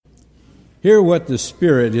Hear what the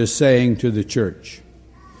Spirit is saying to the church.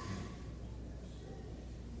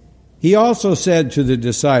 He also said to the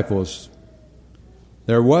disciples,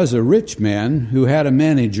 there was a rich man who had a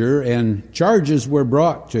manager, and charges were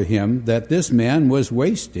brought to him that this man was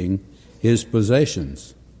wasting his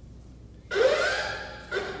possessions.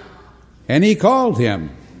 And he called him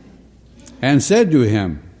and said to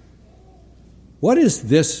him, what is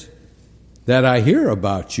this that I hear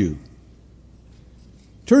about you?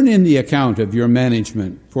 Turn in the account of your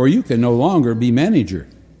management, for you can no longer be manager.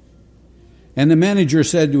 And the manager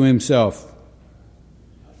said to himself,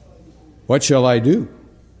 what shall I do,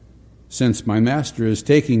 since my master is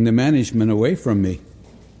taking the management away from me?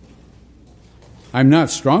 I'm not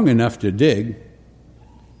strong enough to dig,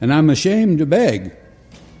 and I'm ashamed to beg.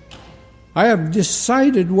 I have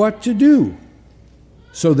decided what to do,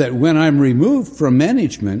 so that when I'm removed from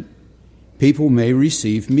management, people may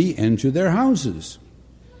receive me into their houses.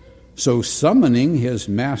 So summoning his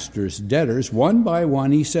master's debtors one by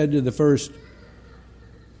one, he said to the first,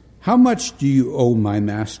 how much do you owe my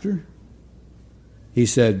master? He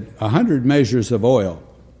said, 100 measures of oil.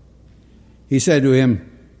 He said to him,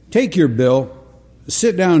 take your bill,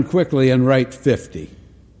 sit down quickly and write 50.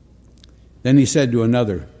 Then he said to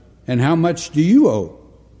another, and how much do you owe?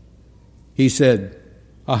 He said,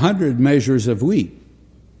 100 measures of wheat.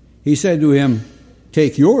 He said to him,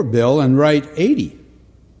 take your bill and write 80.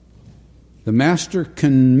 The master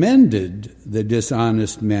commended the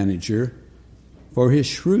dishonest manager for his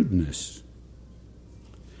shrewdness.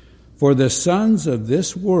 For the sons of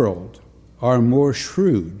this world are more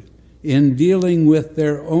shrewd in dealing with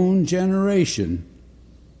their own generation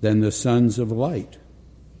than the sons of light.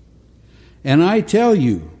 And I tell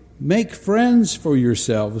you, make friends for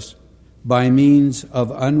yourselves by means of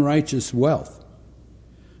unrighteous wealth,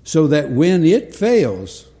 so that when it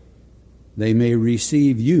fails, they may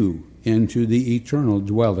receive you into the eternal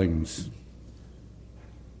dwellings.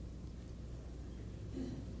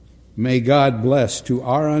 May God bless to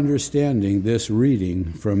our understanding this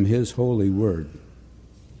reading from His holy word.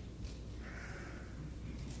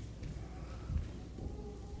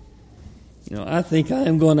 You know, I think I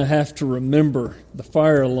am going to have to remember the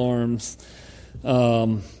fire alarms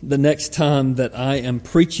the next time that I am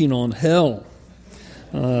preaching on hell.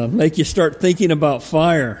 Make you start thinking about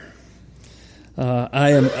fire. I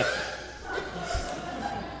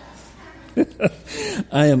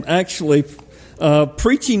am actually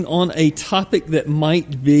preaching on a topic that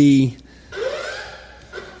might be...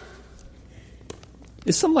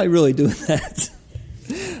 Is somebody really doing that?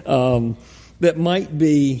 That might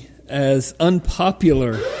be as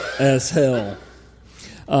unpopular as hell.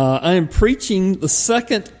 I am preaching the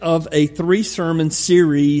second of a 3-sermon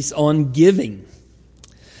series on giving.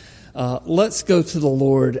 Let's go to the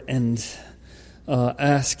Lord and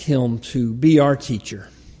ask Him to be our teacher.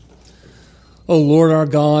 Oh Lord our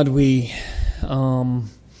God, we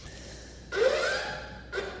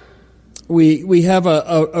have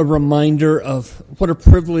a reminder of what a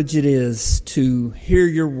privilege it is to hear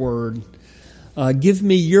your word. Give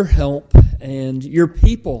me your help and your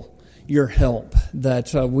people your help,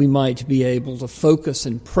 that we might be able to focus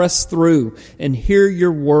and press through and hear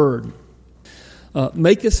your word.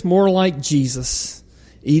 Make us more like Jesus,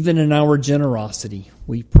 even in our generosity,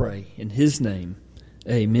 we pray. In His name,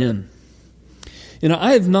 amen. You know,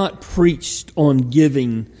 I have not preached on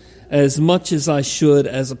giving as much as I should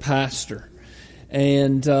as a pastor.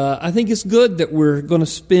 And I think it's good that we're going to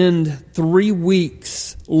spend 3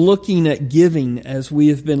 weeks looking at giving as we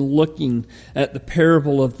have been looking at the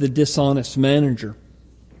parable of the dishonest manager.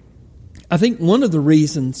 I think one of the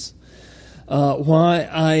reasons why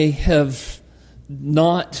I have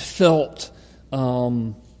not felt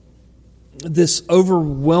this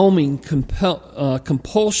overwhelming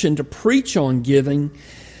compulsion to preach on giving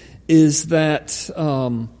is that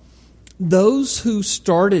those who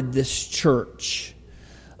started this church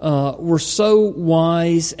were so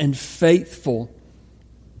wise and faithful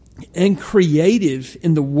and creative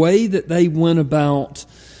in the way that they went about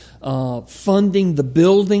funding the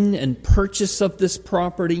building and purchase of this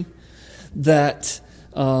property, that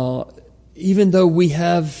even though we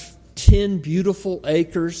have 10 beautiful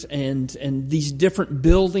acres and these different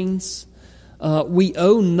buildings, we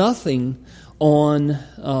owe nothing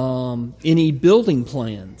on any building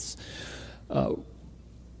plans.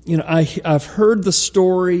 I've heard the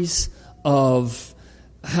stories of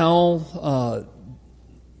how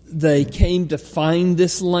they came to find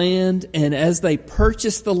this land, and as they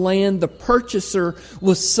purchased the land, the purchaser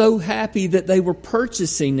was so happy that they were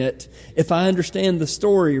purchasing it. If I understand the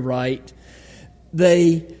story right,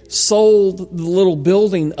 they sold the little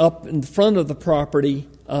building up in front of the property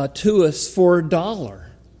to us for $1.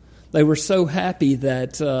 They were so happy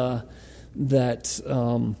that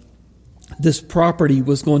this property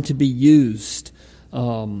was going to be used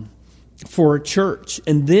for a church.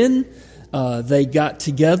 And then they got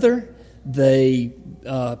together, they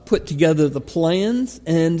put together the plans,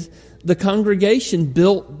 and the congregation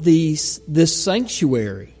built this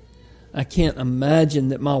sanctuary. I can't imagine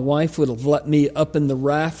that my wife would have let me up in the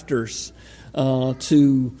rafters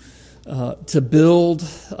to build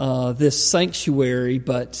this sanctuary,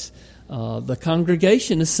 but the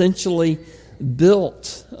congregation essentially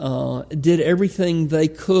did everything they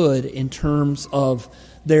could in terms of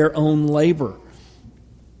their own labor,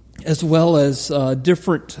 as well as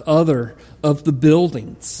different other of the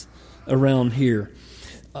buildings around here.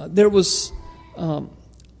 There was,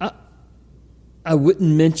 I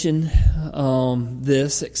wouldn't mention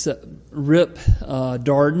this, except Rip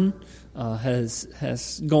Darden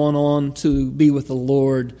has gone on to be with the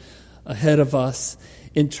Lord ahead of us.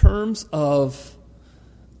 In terms of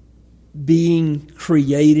being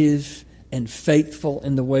creative and faithful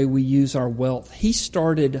in the way we use our wealth, he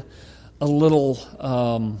started a little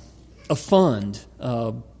a fund,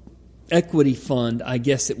 equity fund, I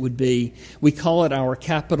guess it would be. We call it our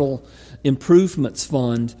Capital Improvements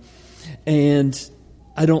Fund. And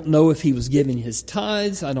I don't know if he was giving his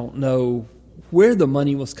tithes. I don't know where the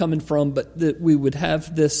money was coming from, but we would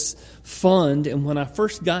have this fund. And when I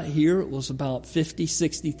first got here, it was about $50,000,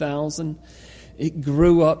 $60,000. It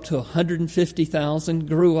grew up to $150,000,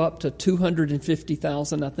 grew up to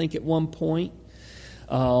 $250,000, I think, at one point.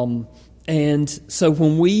 And so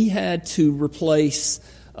when we had to replace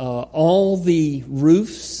all the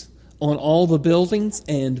roofs on all the buildings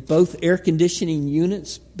and both air conditioning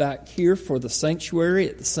units back here for the sanctuary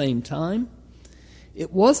at the same time,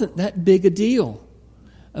 it wasn't that big a deal.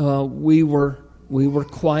 We were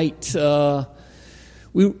quite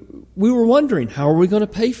we were wondering, how are we going to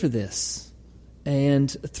pay for this? And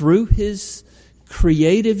through his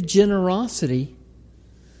creative generosity,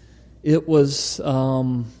 it was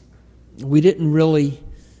we didn't really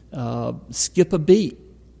skip a beat.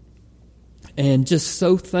 And just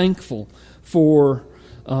so thankful for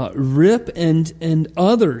Rip and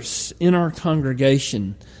others in our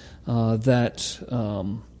congregation that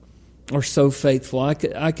are so faithful. I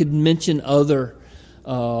could mention other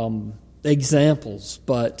examples,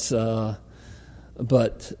 but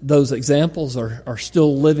those examples are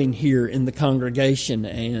still living here in the congregation,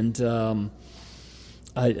 and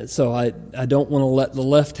I don't want to let the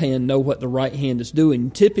left hand know what the right hand is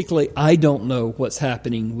doing. Typically, I don't know what's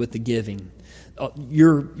happening with the giving.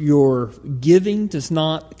 Your giving does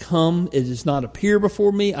not come, it does not appear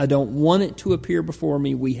before me. I don't want it to appear before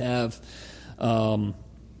me. We have a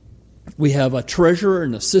treasurer,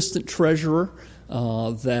 an assistant treasurer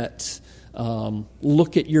that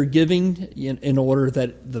look at your giving in order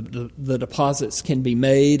that the deposits can be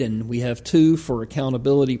made, and we have two for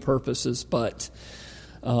accountability purposes. But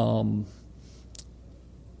the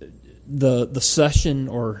session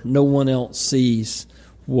or no one else sees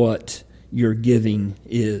what your giving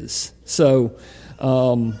is. So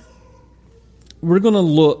we're going to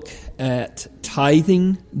look at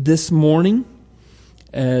tithing this morning.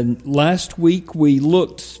 And last week we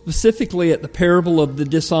looked specifically at the parable of the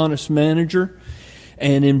dishonest manager.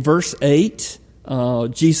 And in verse 8,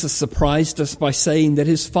 Jesus surprised us by saying that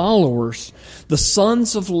his followers, the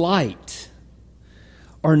sons of light,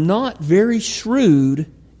 are not very shrewd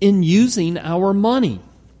in using our money.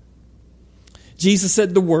 Jesus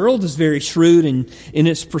said the world is very shrewd in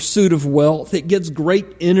its pursuit of wealth. It gives great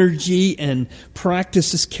energy and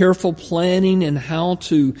practices careful planning and how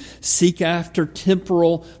to seek after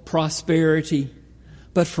temporal prosperity.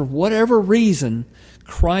 But for whatever reason,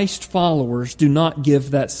 Christ followers do not give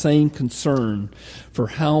that same concern for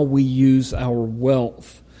how we use our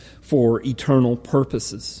wealth for eternal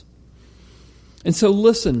purposes. And so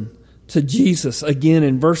listen to Jesus again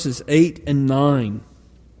in verses 8 and 9.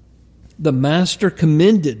 The master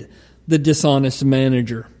commended the dishonest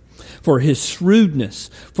manager for his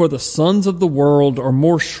shrewdness, for the sons of the world are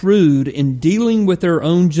more shrewd in dealing with their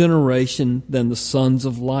own generation than the sons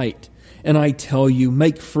of light. And I tell you,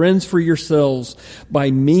 make friends for yourselves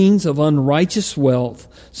by means of unrighteous wealth,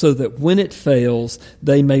 so that when it fails,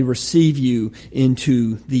 they may receive you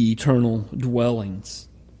into the eternal dwellings.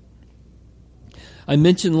 I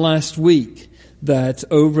mentioned last week that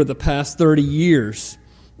over the past 30 years,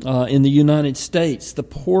 in the United States, the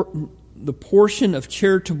portion of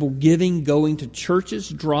charitable giving going to churches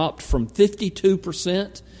dropped from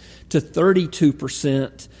 52% to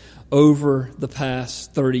 32% over the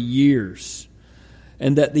past 30 years.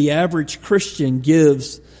 And that the average Christian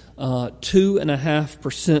gives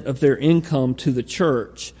 2.5% of their income to the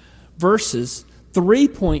church versus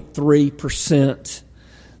 3.3%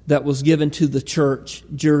 that was given to the church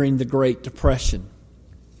during the Great Depression.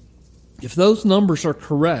 If those numbers are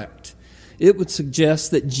correct, it would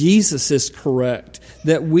suggest that Jesus is correct,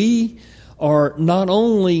 that we are not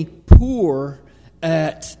only poor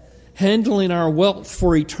at handling our wealth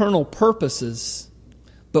for eternal purposes,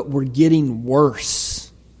 but we're getting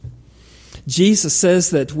worse. Jesus says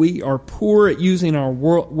that we are poor at using our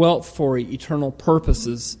wealth for eternal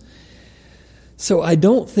purposes. So I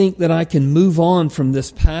don't think that I can move on from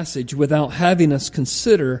this passage without having us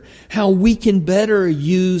consider how we can better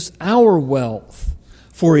use our wealth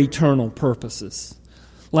for eternal purposes.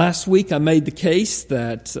 Last week I made the case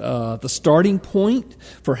that the starting point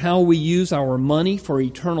for how we use our money for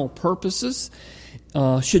eternal purposes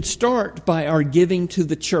should start by our giving to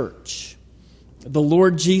the church. The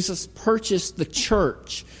Lord Jesus purchased the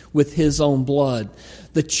church with His own blood.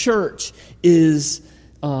 The church is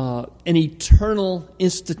an eternal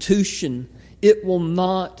institution. It will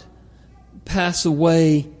not pass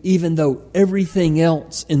away, even though everything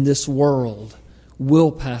else in this world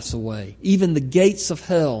will pass away. Even the gates of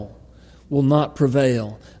hell will not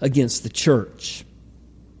prevail against the church.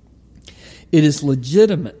 It is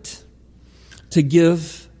legitimate to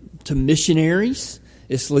give to missionaries.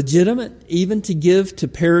 It's legitimate even to give to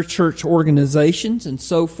parachurch organizations and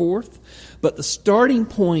so forth. But the starting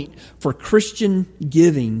point for Christian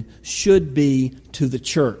giving should be to the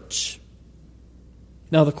church.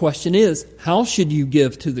 Now the question is, how should you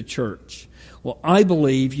give to the church? Well, I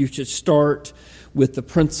believe you should start with the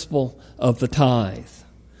principle of the tithe.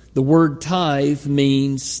 The word tithe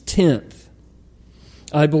means tenth.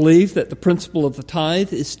 I believe that the principle of the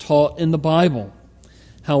tithe is taught in the Bible.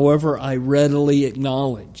 However, I readily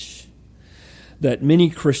acknowledge that many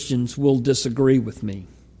Christians will disagree with me.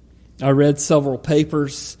 I read several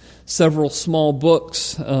papers, several small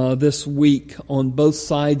books this week on both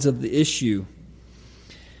sides of the issue.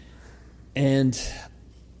 And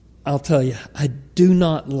I'll tell you, I do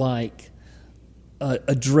not like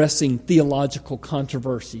addressing theological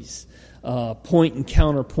controversies, point and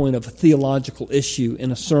counterpoint of a theological issue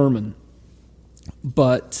in a sermon.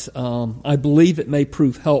 But I believe it may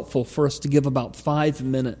prove helpful for us to give about 5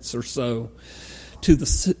 minutes or so to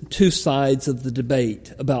the two sides of the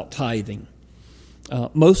debate about tithing.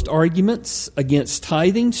 Most arguments against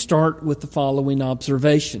tithing start with the following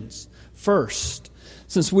observations. First,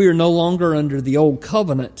 since we are no longer under the old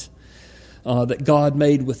covenant that God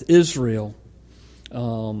made with Israel,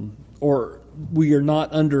 or we are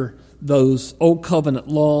not under those old covenant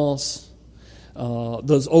laws,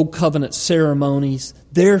 those old covenant ceremonies,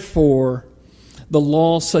 therefore the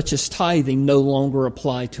laws such as tithing no longer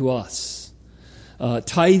apply to us.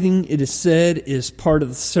 Tithing, it is said, is part of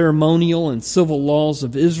the ceremonial and civil laws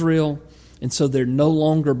of Israel, and so they're no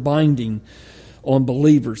longer binding on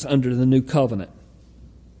believers under the new covenant.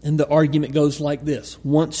 And the argument goes like this.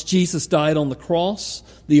 Once Jesus died on the cross,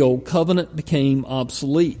 the old covenant became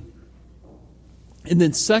obsolete. And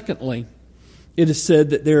then secondly, it is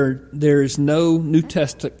said that there is no New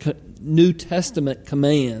Testament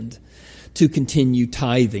command to continue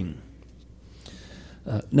tithing.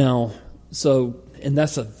 And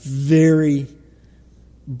that's a very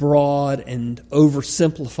broad and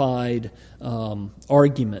oversimplified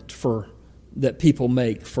argument that people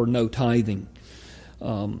make for no tithing.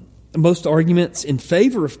 Most arguments in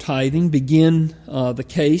favor of tithing begin the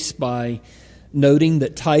case by noting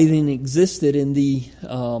that tithing existed in the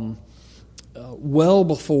well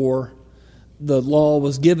before the law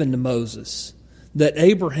was given to Moses, that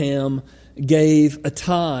Abraham gave a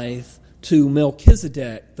tithe to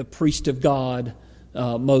Melchizedek, the priest of God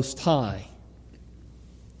Most High.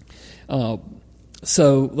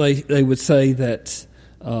 So they would say that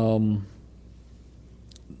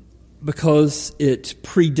because it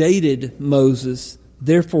predated Moses,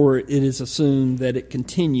 therefore it is assumed that it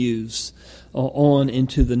continues on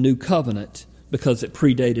into the new covenant because it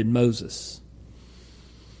predated Moses.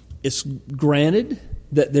 It's granted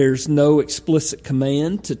that there's no explicit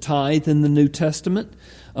command to tithe in the New Testament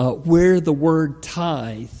where the word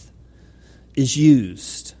tithe is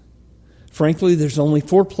used. Frankly, there's only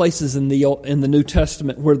 4 places in the New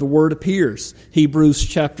Testament where the word appears. Hebrews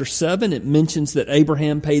chapter 7, it mentions that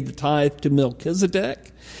Abraham paid the tithe to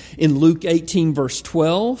Melchizedek. In Luke 18, verse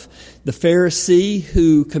 12, the Pharisee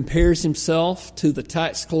who compares himself to the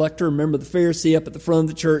tax collector. Remember the Pharisee up at the front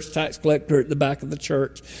of the church, tax collector at the back of the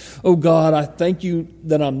church. Oh God, I thank you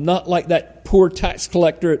that I'm not like that poor tax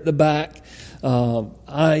collector at the back.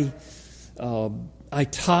 I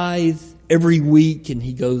tithe every week, and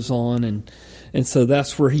he goes on And so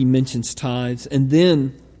that's where he mentions tithes. And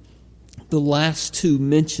then the last two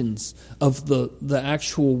mentions of the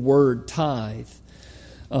actual word tithe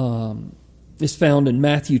is found in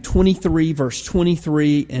Matthew 23, verse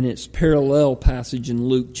 23, and its parallel passage in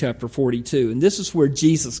Luke chapter 42. And this is where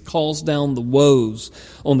Jesus calls down the woes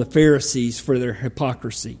on the Pharisees for their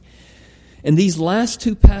hypocrisy. And these last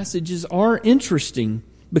two passages are interesting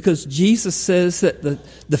because Jesus says that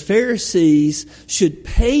the Pharisees should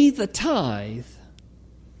pay the tithe,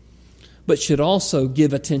 but should also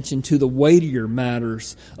give attention to the weightier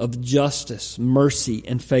matters of justice, mercy,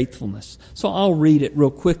 and faithfulness. So I'll read it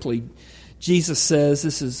real quickly. Jesus says,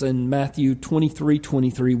 this is in Matthew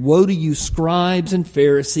 23:23, "Woe to you, scribes and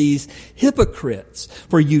Pharisees, hypocrites!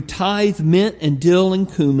 For you tithe mint and dill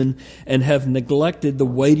and cumin, and have neglected the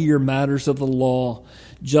weightier matters of the law,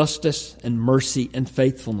 justice and mercy and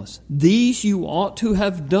faithfulness. These you ought to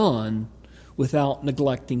have done without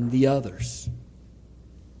neglecting the others."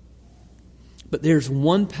 But there's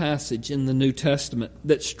one passage in the New Testament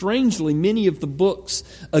that strangely many of the books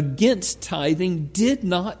against tithing did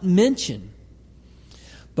not mention.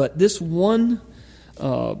 But this one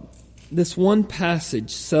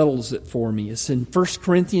passage settles it for me. It's in 1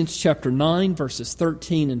 Corinthians chapter 9, verses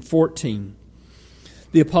 13 and 14.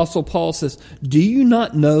 The Apostle Paul says, "Do you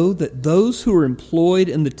not know that those who are employed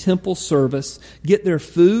in the temple service get their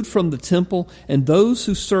food from the temple, and those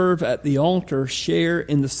who serve at the altar share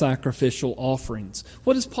in the sacrificial offerings?"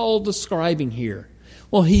 What is Paul describing here?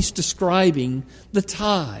 Well, he's describing the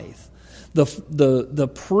tithe.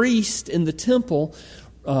 The priest in the temple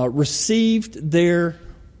received their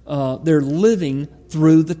living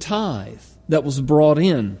through the tithe that was brought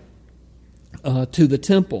in to the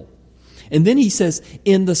temple. And then he says,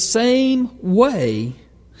 in the same way,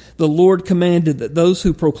 the Lord commanded that those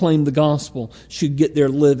who proclaim the gospel should get their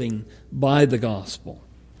living by the gospel.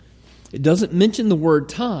 It doesn't mention the word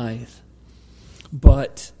tithe,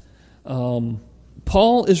 but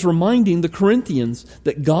Paul is reminding the Corinthians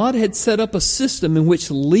that God had set up a system in which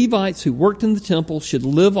the Levites who worked in the temple should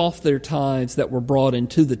live off their tithes that were brought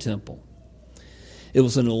into the temple. It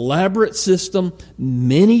was an elaborate system,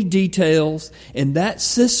 many details, and that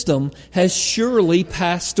system has surely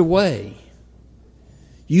passed away.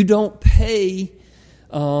 You don't pay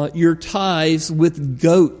your tithes with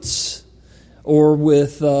goats or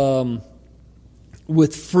with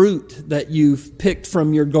fruit that you've picked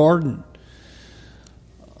from your garden.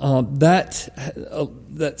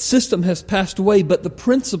 That system has passed away, but the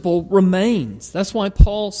principle remains. That's why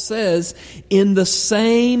Paul says, in the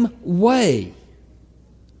same way.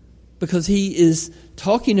 Because he is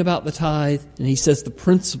talking about the tithe, and he says the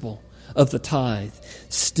principle of the tithe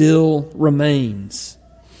still remains.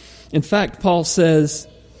 In fact, Paul says,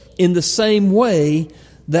 in the same way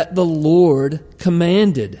that the Lord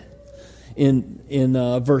commanded in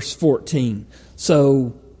verse 14.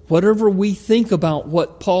 So, whatever we think about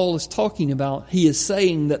what Paul is talking about, he is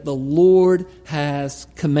saying that the Lord has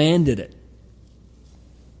commanded it.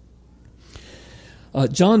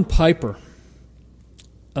 John Piper,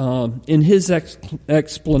 in his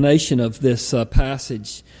explanation of this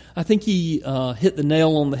passage, I think he hit the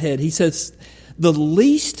nail on the head. He says, the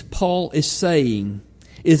least Paul is saying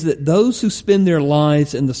is that those who spend their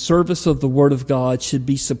lives in the service of the Word of God should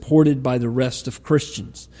be supported by the rest of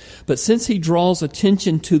Christians. But since he draws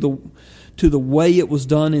attention to the way it was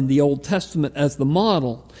done in the Old Testament as the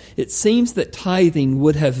model, it seems that tithing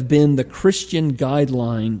would have been the Christian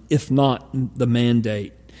guideline, if not the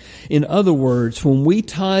mandate. In other words, when we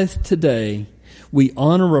tithe today, we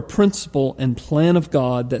honor a principle and plan of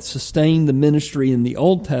God that sustained the ministry in the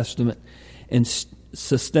Old Testament and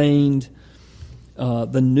sustained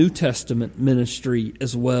the New Testament ministry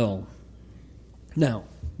as well. Now,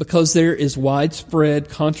 because there is widespread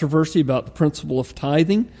controversy about the principle of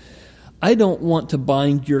tithing, I don't want to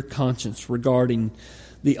bind your conscience regarding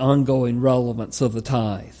the ongoing relevance of the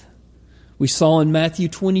tithe. We saw in Matthew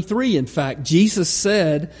 23, in fact, Jesus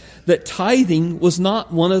said that tithing was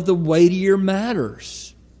not one of the weightier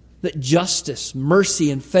matters, that justice,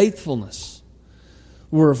 mercy, and faithfulness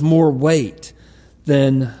were of more weight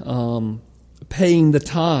than paying the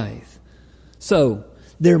tithe. So,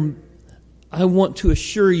 I want to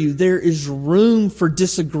assure you there is room for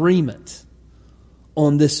disagreement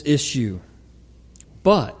on this issue.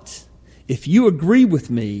 But if you agree with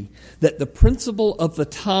me that the principle of the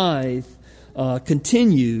tithe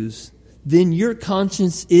continues, then your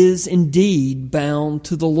conscience is indeed bound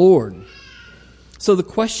to the Lord. So the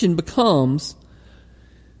question becomes,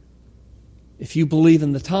 if you believe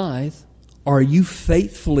in the tithe, are you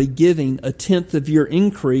faithfully giving 1/10 of your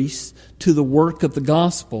increase to the work of the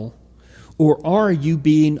gospel, Or are you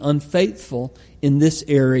being unfaithful in this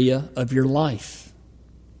area of your life?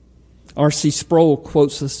 R.C. Sproul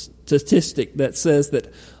quotes a statistic that says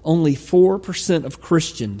that only 4% of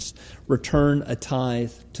Christians return a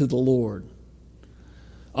tithe to the Lord.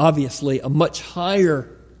 Obviously, a much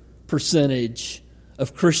higher percentage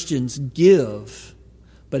of Christians give,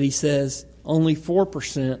 but he says only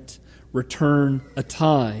 4% return a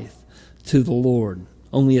tithe to the Lord.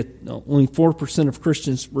 Only 4% of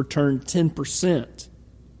Christians return 10%.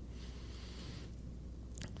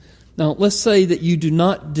 Now, let's say that you do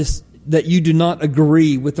not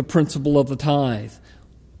agree with the principle of the tithe.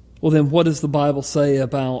 Well, then what does the Bible say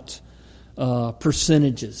about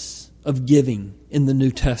percentages of giving in the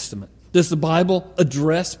New Testament? Does the Bible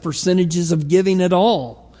address percentages of giving at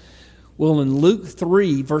all? Well, in Luke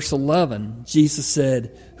 3, verse 11, Jesus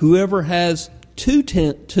said, whoever has 2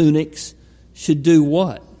 tunics should do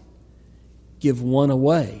what? Give one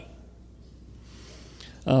away.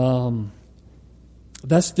 That's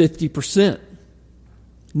 50%.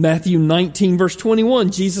 Matthew 19, verse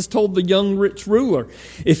 21, Jesus told the young rich ruler,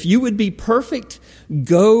 if you would be perfect,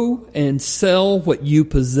 go and sell what you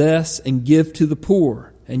possess and give to the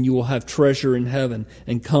poor, and you will have treasure in heaven,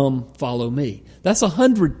 and come follow me. That's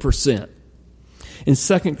 100%. In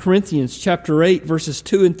 2 Corinthians chapter 8, verses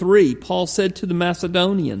 2 and 3, Paul said to the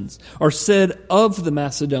Macedonians, or said of the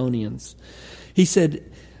Macedonians, he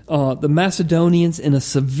said, the Macedonians in a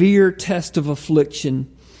severe test of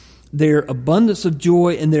affliction, their abundance of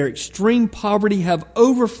joy and their extreme poverty have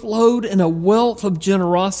overflowed in a wealth of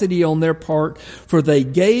generosity on their part, for they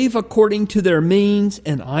gave according to their means,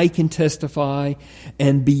 and I can testify,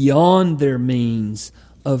 and beyond their means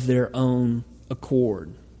of their own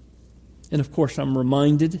accord. And of course, I'm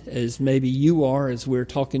reminded, as maybe you are, as we're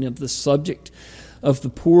talking of the subject of the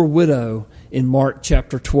poor widow in Mark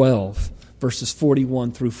chapter 12, verses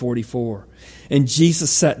 41 through 44. And Jesus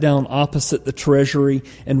sat down opposite the treasury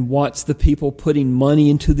and watched the people putting money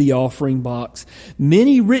into the offering box.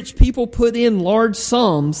 Many rich people put in large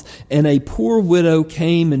sums, and a poor widow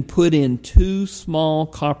came and put in 2 small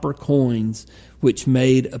copper coins, which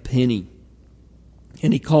made a penny.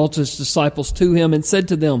 And he called his disciples to him and said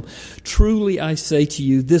to them, truly I say to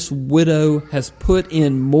you, this widow has put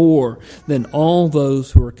in more than all those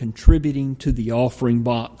who are contributing to the offering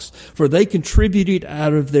box. For they contributed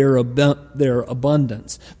out of their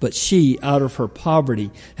abundance, but she, out of her poverty,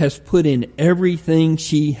 has put in everything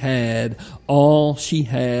she had, all she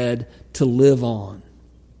had to live on.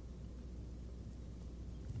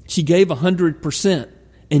 She gave 100%,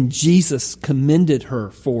 and Jesus commended her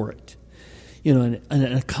for it. You know, an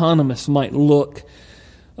economist might look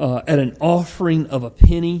at an offering of a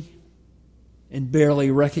penny and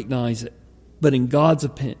barely recognize it. But in God's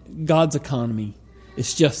economy,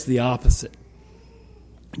 it's just the opposite.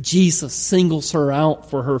 Jesus singles her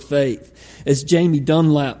out for her faith. As Jamie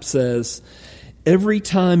Dunlap says, every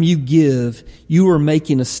time you give, you are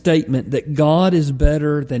making a statement that God is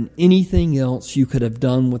better than anything else you could have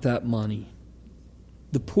done with that money.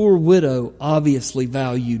 The poor widow obviously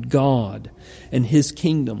valued God and His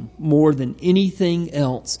kingdom more than anything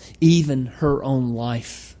else, even her own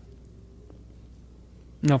life.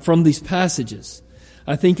 Now, from these passages,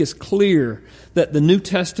 I think it's clear that the New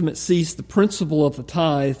Testament sees the principle of the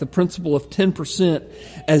tithe, the principle of 10%,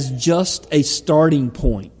 as just a starting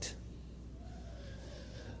point.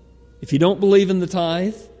 If you don't believe in the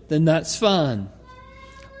tithe, then that's fine.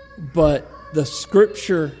 But the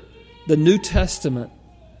Scripture, the New Testament,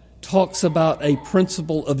 talks about a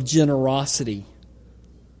principle of generosity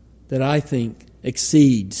that I think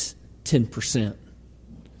exceeds 10%.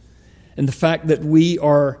 And the fact that we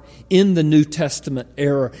are in the New Testament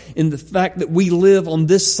era, in the fact that we live on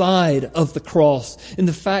this side of the cross, in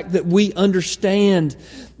the fact that we understand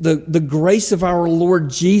the grace of our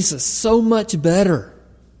Lord Jesus so much better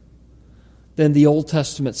than the Old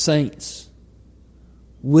Testament saints,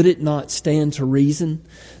 would it not stand to reason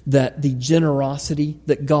that the generosity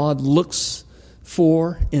that God looks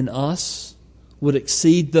for in us would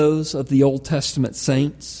exceed those of the Old Testament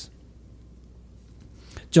saints?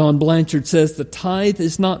 John Blanchard says the tithe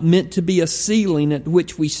is not meant to be a ceiling at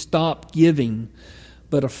which we stop giving,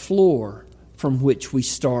 but a floor from which we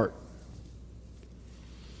start.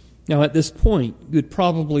 Now, at this point, you'd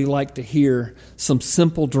probably like to hear some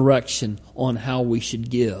simple direction on how we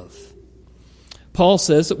should give. Paul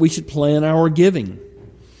says that we should plan our giving.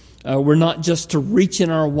 We're not just to reach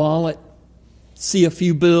in our wallet, see a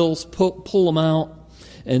few bills, pull them out,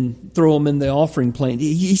 and throw them in the offering plate.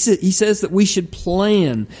 He says that we should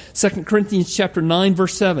plan. 2 Corinthians chapter 9,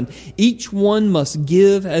 verse 7. Each one must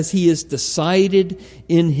give as he has decided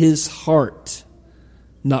in his heart,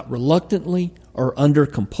 not reluctantly or under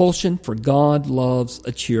compulsion, for God loves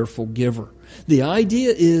a cheerful giver. The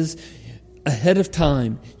idea is, ahead of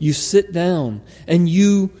time, you sit down and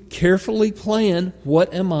you carefully plan,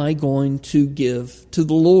 what am I going to give to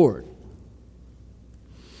the Lord?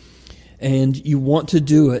 And you want to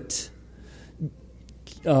do it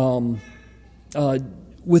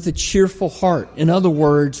with a cheerful heart. In other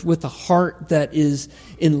words, with a heart that is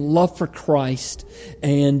in love for Christ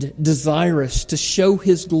and desirous to show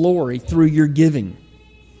His glory through your giving.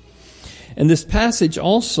 And this passage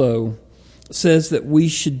also says that we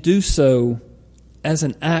should do so as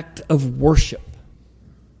an act of worship,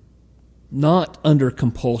 not under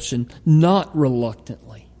compulsion, not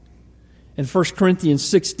reluctantly. And 1 Corinthians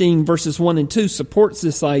 16 verses 1 and 2 supports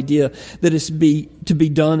this idea that it's to be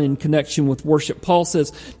done in connection with worship. Paul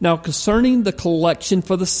says, "Now concerning the collection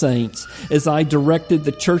for the saints, as I directed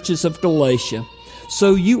the churches of Galatia,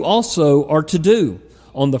 so you also are to do.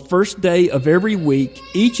 On the first day of every week,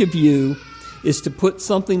 each of you is to put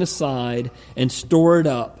something aside and store it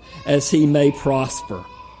up as he may prosper."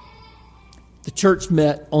 The church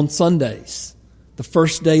met on Sundays, the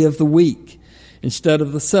first day of the week, instead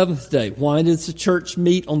of the seventh day. Why does the church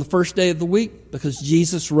meet on the first day of the week? Because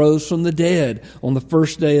Jesus rose from the dead on the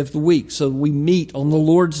first day of the week. So we meet on the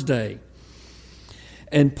Lord's Day.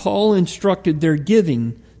 And Paul instructed their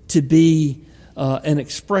giving to be an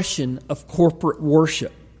expression of corporate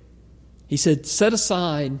worship. He said, set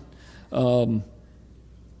aside, on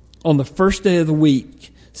the first day of the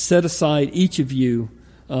week, set aside each of you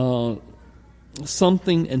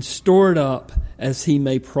something and store it up as he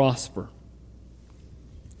may prosper.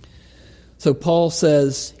 So Paul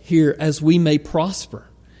says here, as we may prosper,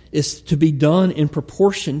 is to be done in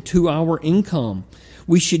proportion to our income.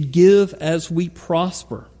 We should give as we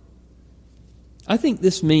prosper. I think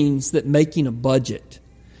this means that making a budget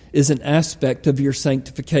is an aspect of your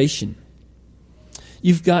sanctification.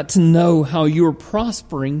 You've got to know how you're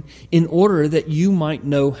prospering in order that you might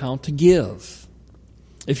know how to give.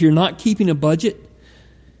 If you're not keeping a budget,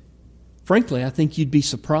 frankly, I think you'd be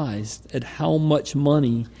surprised at how much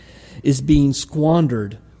money is being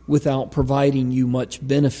squandered without providing you much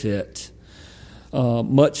benefit,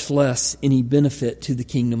 much less any benefit to the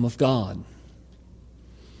kingdom of God.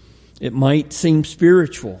 It might seem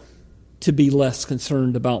spiritual to be less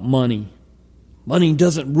concerned about money. Money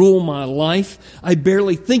doesn't rule my life. I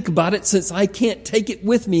barely think about it since I can't take it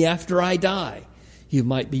with me after I die, you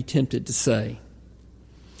might be tempted to say.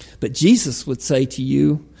 But Jesus would say to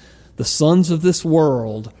you, the sons of this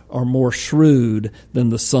world are more shrewd than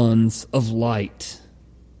the sons of light.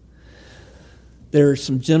 There are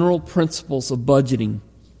some general principles of budgeting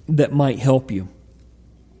that might help you.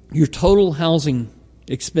 Your total housing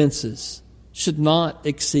expenses should not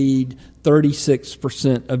exceed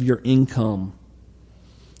 36% of your income.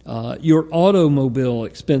 Your automobile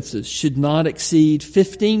expenses should not exceed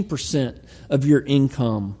 15% of your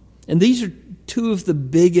income. And these are two of the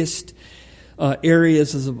biggest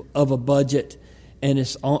areas of a budget, and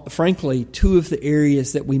it's frankly two of the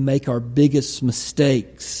areas that we make our biggest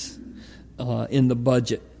mistakes in the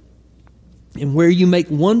budget. And where you make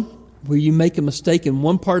a mistake in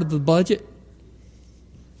one part of the budget,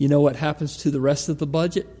 you know what happens to the rest of the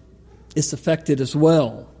budget? It's affected as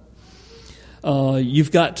well.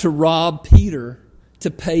 You've got to rob Peter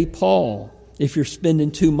to pay Paul if you're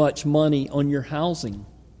spending too much money on your housing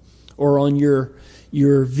or on your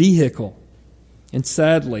vehicle. And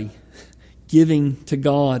sadly, giving to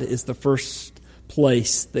God is the first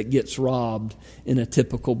place that gets robbed in a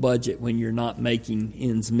typical budget when you're not making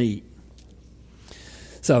ends meet.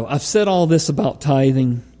 So I've said all this about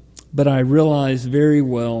tithing, but I realize very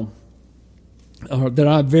well that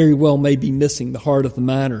I very well may be missing the heart of the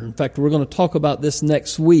matter. In fact, we're going to talk about this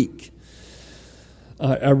next week.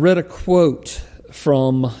 I read a quote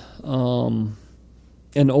from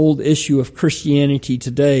an old issue of Christianity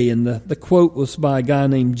Today, and the quote was by a guy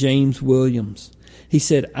named James Williams. He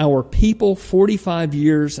said, "Our people 45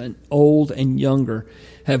 years and old and younger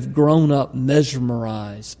have grown up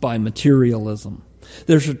mesmerized by materialism.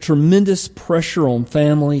 There's a tremendous pressure on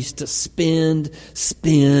families to spend.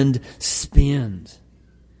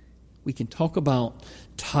 We can talk about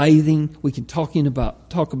tithing. We can talk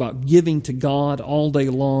about giving to God all day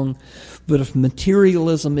long. But if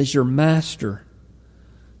materialism is your master,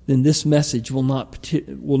 then this message will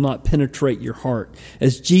not penetrate your heart.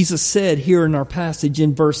 As Jesus said here in our passage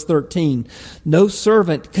in verse 13, no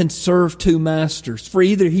servant can serve two masters, for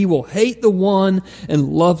either he will hate the one and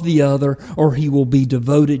love the other, or he will be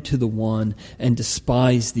devoted to the one and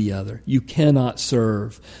despise the other. You cannot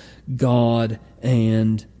serve God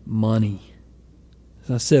and money."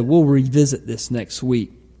 I said, we'll revisit this next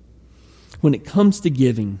week. When it comes to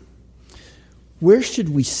giving, where should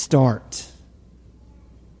we start?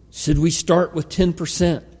 Should we start with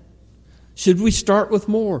 10%? Should we start with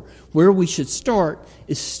more? Where we should start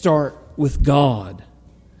is start with God.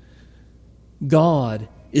 God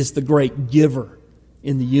is the great giver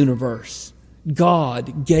in the universe.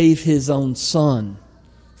 God gave His own Son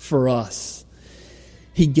for us.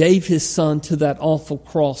 He gave His Son to that awful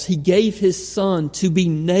cross. He gave His Son to be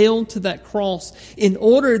nailed to that cross in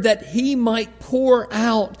order that He might pour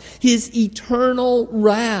out His eternal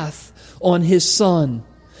wrath on His Son.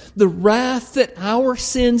 The wrath that our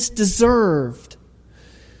sins deserved,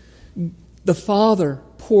 the Father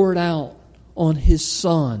poured out on His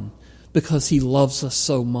Son because He loves us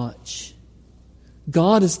so much.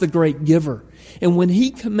 God is the great giver. And when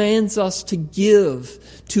He commands us to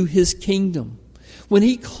give to His kingdom, when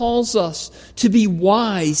He calls us to be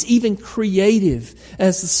wise, even creative,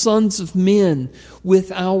 as the sons of men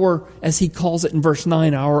with our, as He calls it in verse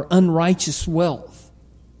 9, our unrighteous wealth,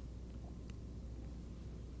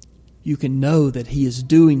 you can know that He is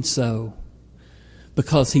doing so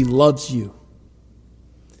because He loves you.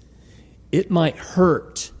 It might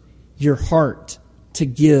hurt your heart to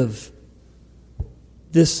give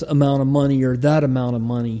this amount of money or that amount of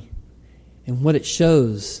money. And what it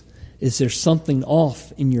shows is there's something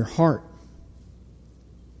off in your heart.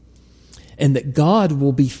 And that God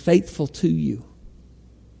will be faithful to you.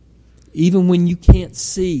 Even when you can't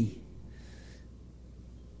see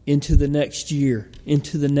into the next year,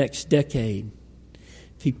 into the next decade.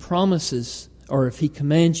 If He promises or if He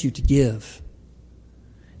commands you to give,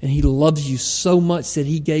 and He loves you so much that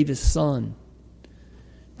He gave His Son,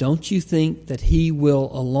 don't you think that He will,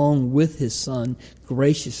 along with His Son,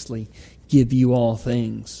 graciously give you all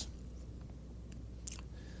things?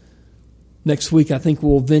 Next week, I think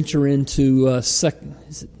we'll venture into is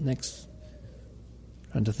it next?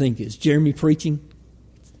 Trying to think, is Jeremy preaching?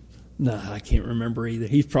 No, I can't remember either.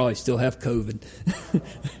 He probably still have COVID.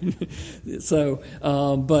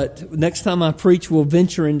 But next time I preach, we'll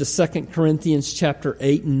venture into 2 Corinthians chapter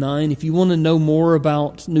 8 and 9. If you want to know more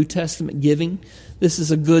about New Testament giving, this is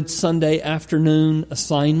a good Sunday afternoon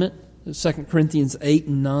assignment, 2 Corinthians 8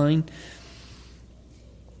 and 9.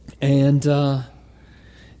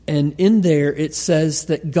 And in there it says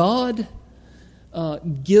that God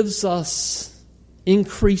gives us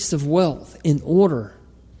increase of wealth in order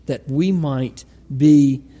that we might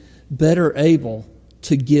be better able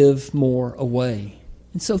to give more away.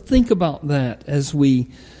 And so think about that as we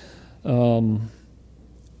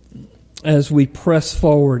press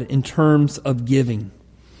forward in terms of giving.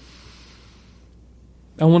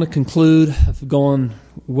 I want to conclude, I've gone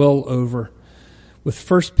well over, with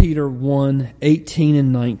 1 Peter 1, 18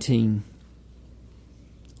 and 19.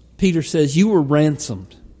 Peter says, you were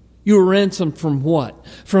ransomed. You were ransomed from what?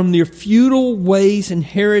 From your futile ways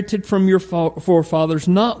inherited from your forefathers,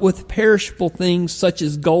 not with perishable things such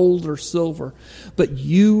as gold or silver, but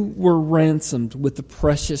you were ransomed with the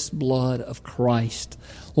precious blood of Christ,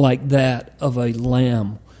 like that of a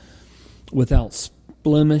lamb, without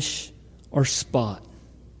blemish or spot.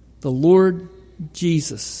 The Lord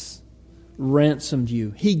Jesus ransomed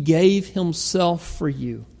you. He gave Himself for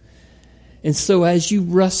you. And so as you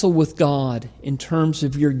wrestle with God in terms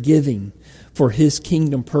of your giving for His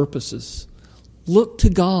kingdom purposes, look to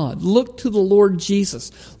God. Look to the Lord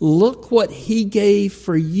Jesus. Look what He gave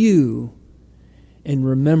for you. And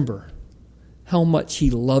remember how much He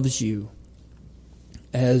loves you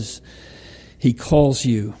as He calls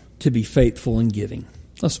you to be faithful in giving.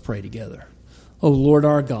 Let's pray together. Oh Lord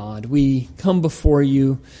our God, we come before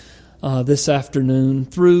you this afternoon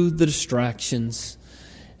through the distractions.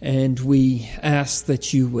 And we ask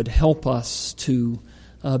that you would help us to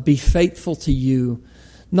be faithful to you,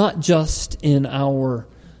 not just in our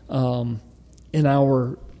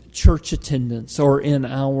church attendance or in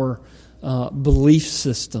our belief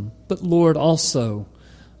system, but Lord, also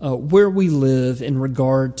where we live in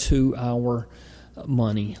regard to our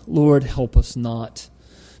money. Lord, help us not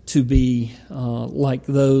to be like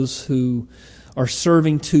those who are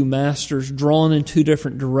serving two masters, drawn in two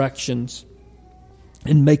different directions,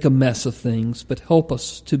 and make a mess of things, but help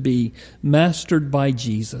us to be mastered by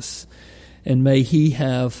Jesus, and may He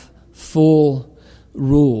have full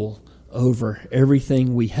rule over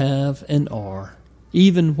everything we have and are,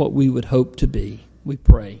 even what we would hope to be. We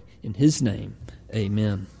pray in His name.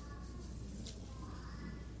 Amen.